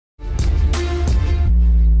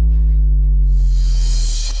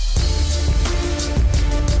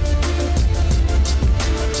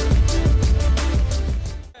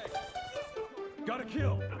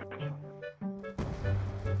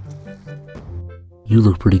You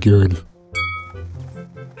look pretty good.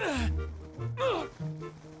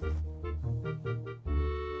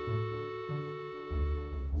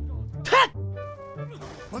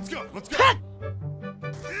 Let's go, let's go!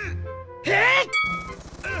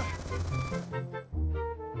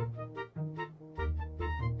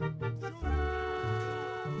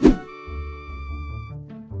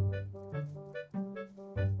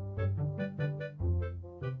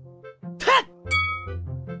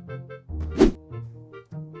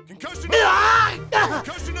 Concussion out!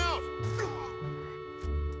 Concussion out!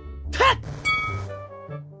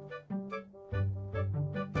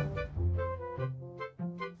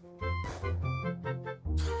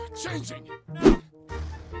 Changing!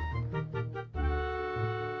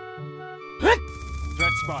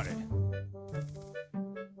 Threat spotted.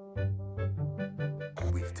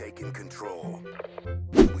 We've taken control.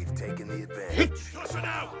 We've taken the advantage. Concussion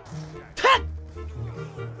out!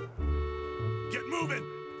 Get moving!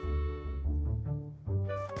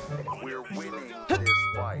 We're winning this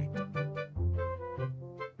fight.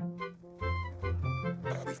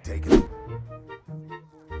 We've taken...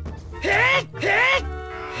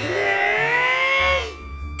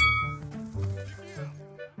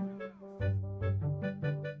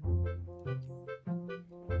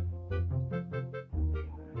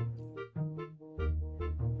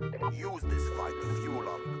 Use this fight to fuel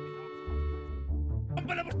up.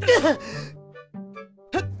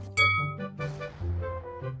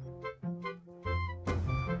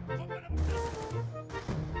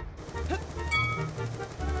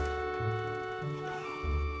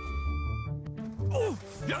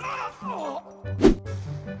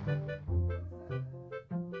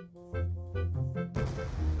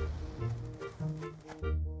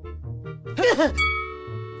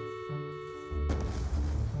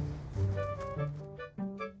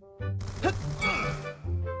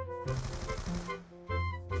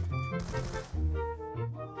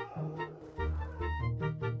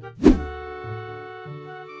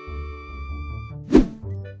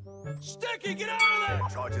 Sticky, get out of there!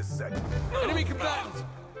 Charges set. Enemy combatant!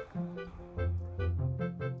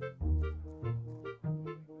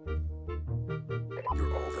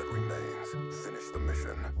 You're all that remains. Finish the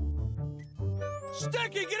mission.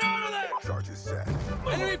 Sticky, get out of there! Charges set.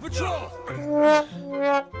 Enemy patrol!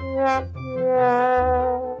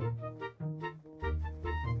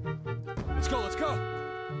 Let's go, let's go!